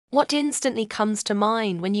What instantly comes to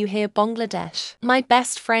mind when you hear Bangladesh? My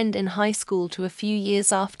best friend in high school to a few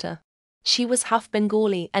years after. She was half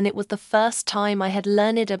Bengali, and it was the first time I had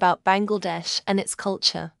learned about Bangladesh and its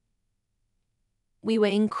culture. We were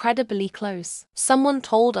incredibly close. Someone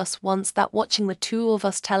told us once that watching the two of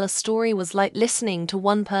us tell a story was like listening to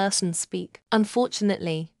one person speak.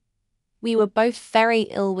 Unfortunately, we were both very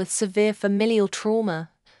ill with severe familial trauma,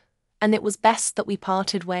 and it was best that we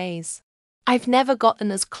parted ways. I've never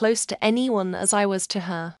gotten as close to anyone as I was to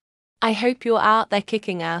her. I hope you're out there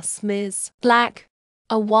kicking ass, Ms. Black.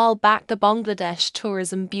 A while back, the Bangladesh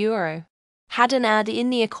Tourism Bureau had an ad in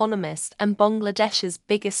The Economist, and Bangladesh's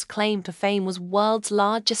biggest claim to fame was world's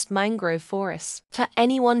largest mangrove forest. For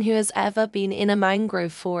anyone who has ever been in a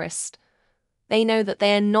mangrove forest, they know that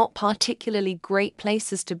they are not particularly great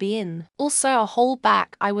places to be in. Also, a while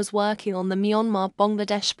back, I was working on the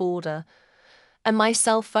Myanmar-Bangladesh border, and my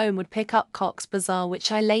cell phone would pick up Cox's Bazar,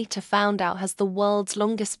 which I later found out has the world's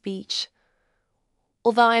longest beach.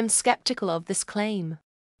 Although I am skeptical of this claim.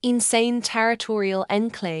 Insane territorial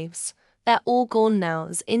enclaves. They're all gone now,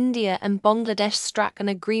 as India and Bangladesh struck an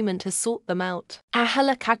agreement to sort them out.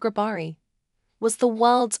 Ahela Kagrabari was the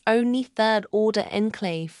world's only third-order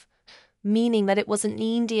enclave, meaning that it was an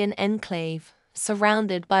Indian enclave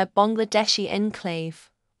surrounded by a Bangladeshi enclave,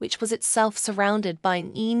 which was itself surrounded by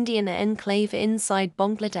an Indian enclave inside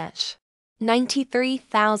Bangladesh.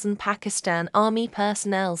 93,000 Pakistan Army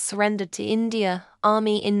personnel surrendered to India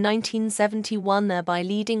Army in 1971, thereby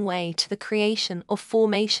leading way to the creation or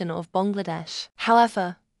formation of Bangladesh.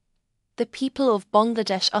 However, the people of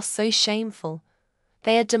Bangladesh are so shameful.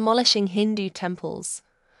 They are demolishing Hindu temples,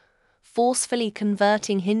 forcefully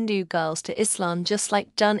converting Hindu girls to Islam just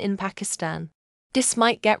like done in Pakistan. This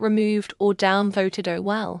might get removed or downvoted, oh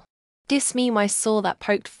well. This meme I saw that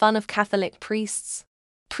poked fun of Catholic priests.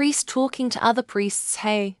 Priest talking to other priests,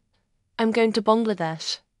 hey, I'm going to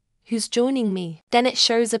Bangladesh. Who's joining me? Then it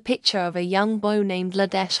shows a picture of a young boy named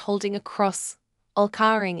Ladesh holding a cross, all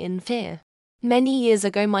cowering in fear. Many years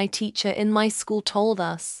ago, my teacher in my school told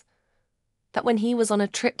us that when he was on a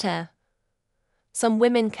trip there, some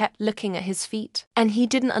women kept looking at his feet, and he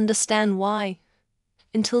didn't understand why,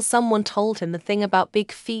 until someone told him the thing about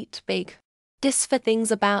big feet, big. This for things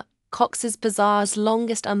about Cox's Bazar's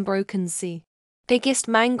longest unbroken sea. Biggest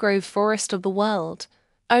mangrove forest of the world,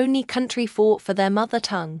 only country fought for their mother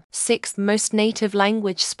tongue, 6th most native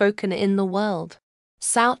language spoken in the world.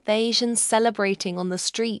 South Asians celebrating on the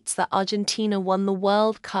streets that Argentina won the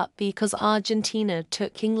World Cup because Argentina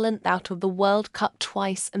took England out of the World Cup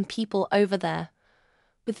twice, and people over there,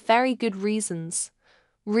 with very good reasons,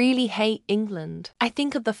 really hate England. I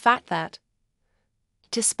think of the fact that,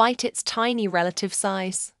 despite its tiny relative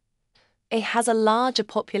size, it has a larger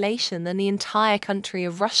population than the entire country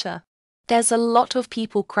of Russia. There's a lot of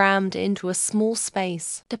people crammed into a small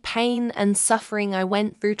space. The pain and suffering I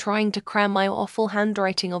went through trying to cram my awful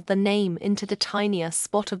handwriting of the name into the tiniest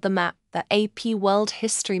spot of the map that AP World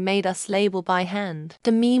History made us label by hand.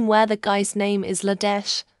 The meme where the guy's name is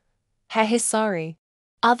Ladesh. Hehe, sorry.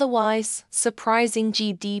 Otherwise, surprising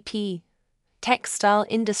GDP. Textile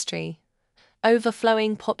industry.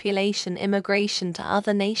 Overflowing population immigration to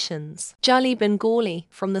other nations. Jolly Bengali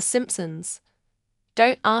from The Simpsons.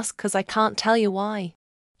 Don't ask, 'cause I can't tell you why.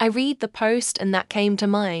 I read the post and that came to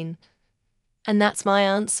mind. And that's my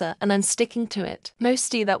answer, and I'm sticking to it.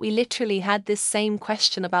 Mostly that we literally had this same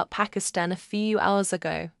question about Pakistan a few hours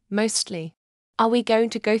ago. Mostly. Are we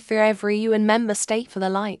going to go through every UN member state for the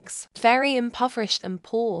likes? Very impoverished and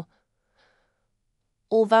poor.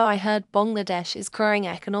 Although I heard Bangladesh is growing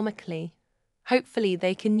economically. Hopefully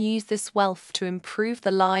they can use this wealth to improve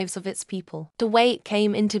the lives of its people. The way it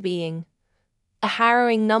came into being. A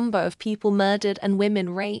harrowing number of people murdered and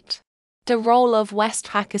women raped. The role of West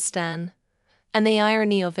Pakistan. And the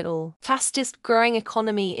irony of it all. Fastest growing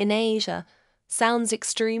economy in Asia. Sounds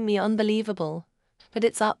extremely unbelievable. But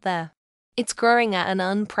it's up there. It's growing at an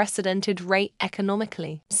unprecedented rate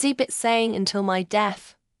economically. Zibit saying until my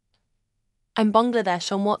death. I'm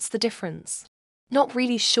Bangladesh, and what's the difference? Not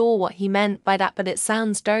really sure what he meant by that, but it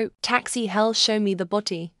sounds dope. Taxi hell, show me the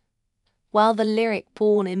body. While the lyric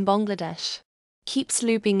born in Bangladesh keeps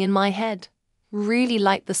looping in my head. Really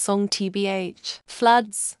like the song TBH.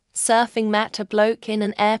 Floods, surfing, met a bloke in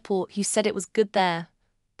an airport who said it was good there.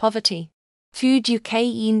 Poverty. Food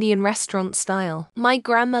UK Indian restaurant style. My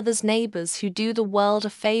grandmother's neighbors who do the world a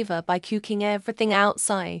favor by cooking everything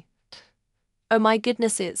outside. Oh my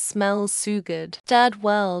goodness, it smells so good. Third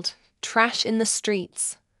world. Trash in the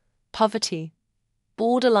streets, poverty,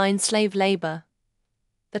 borderline slave labor,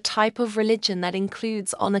 the type of religion that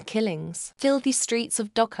includes honor killings, filthy streets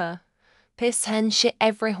of Dhaka, piss and shit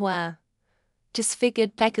everywhere.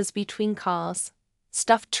 Disfigured beggars between cars.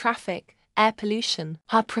 Stuffed traffic, air pollution.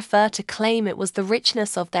 I prefer to claim it was the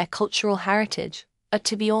richness of their cultural heritage. But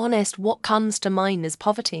to be honest, what comes to mind is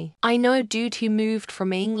poverty. I know a dude who moved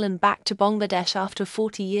from England back to Bangladesh after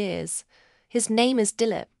 40 years. His name is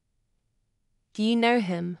Dilip. Do you know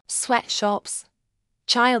him? Sweatshops,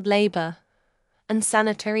 child labor,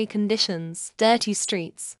 unsanitary conditions, dirty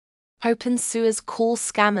streets, open sewers, call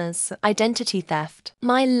scammers, identity theft.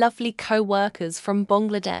 My lovely co-workers from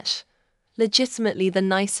Bangladesh, legitimately the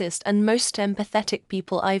nicest and most empathetic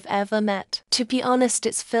people I've ever met. To be honest,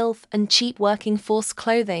 it's filth and cheap working force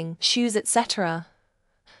clothing, shoes, etc.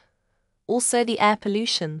 Also the air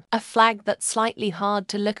pollution, a flag that's slightly hard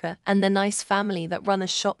to look at, and the nice family that run a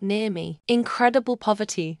shop near me. Incredible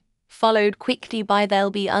poverty, followed quickly by they'll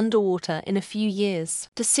be underwater in a few years.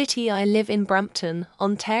 The city I live in, Brampton,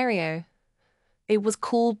 Ontario. It was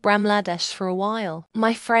called Bangladesh for a while.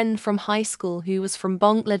 My friend from high school who was from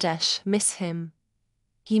Bangladesh, miss him.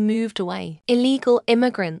 He moved away. Illegal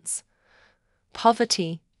immigrants.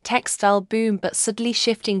 Poverty. Textile boom but suddenly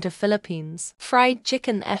shifting to Philippines. Fried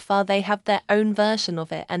chicken fr, they have their own version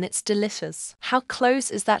of it and it's delicious. How close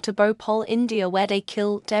is that to Bhopal, India, where they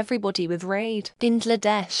killed everybody with raid?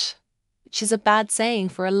 Bangladesh, which is a bad saying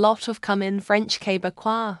for a lot of come in French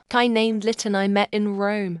québécois. Guy named Lytton I met in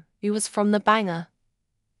Rome, who was from the banger.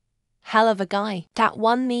 Hell of a guy. That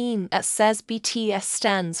one meme that says BTS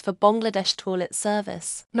stands for Bangladesh Toilet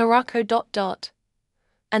Service. Morocco ...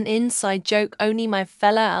 An inside joke only my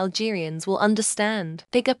fellow Algerians will understand.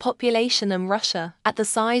 Bigger population than Russia, at the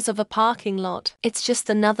size of a parking lot. It's just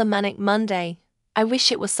another manic Monday. I wish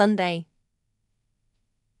it was Sunday.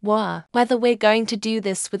 Whether we're going to do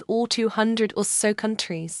this with all 200 or so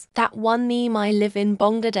countries. That one meme, I live in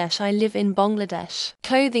Bangladesh.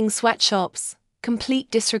 Clothing sweatshops. Complete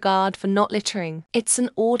disregard for not littering. It's an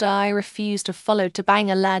order I refuse to follow to bang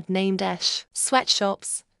a lad named Esh.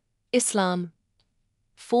 Sweatshops. Islam.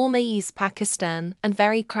 Former East Pakistan, and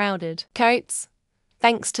very crowded. Coats.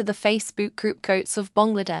 Thanks to the Facebook group Coats of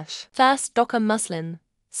Bangladesh. First, Dhaka Muslim.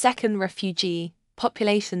 Second, refugee.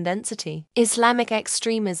 Population density. Islamic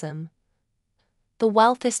extremism. The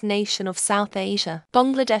wealthiest nation of South Asia.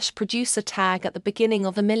 Bangladesh producer tag at the beginning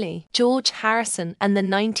of a milli. George Harrison and the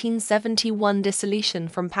 1971 dissolution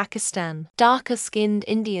from Pakistan. Darker-skinned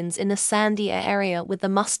Indians in a sandy area with a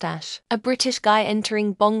mustache. A British guy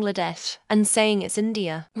entering Bangladesh and saying it's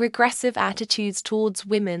India. Regressive attitudes towards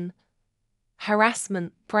women.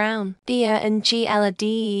 Harassment, brown,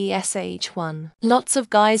 BNGLDESH1. Lots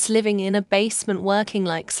of guys living in a basement working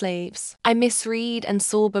like slaves. I misread and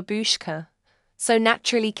saw babushka. So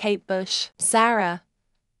naturally Kate Bush, Zara,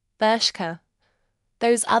 Bershka,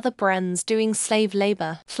 those other brands doing slave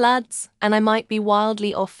labor, floods, and I might be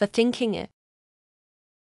wildly off for thinking it,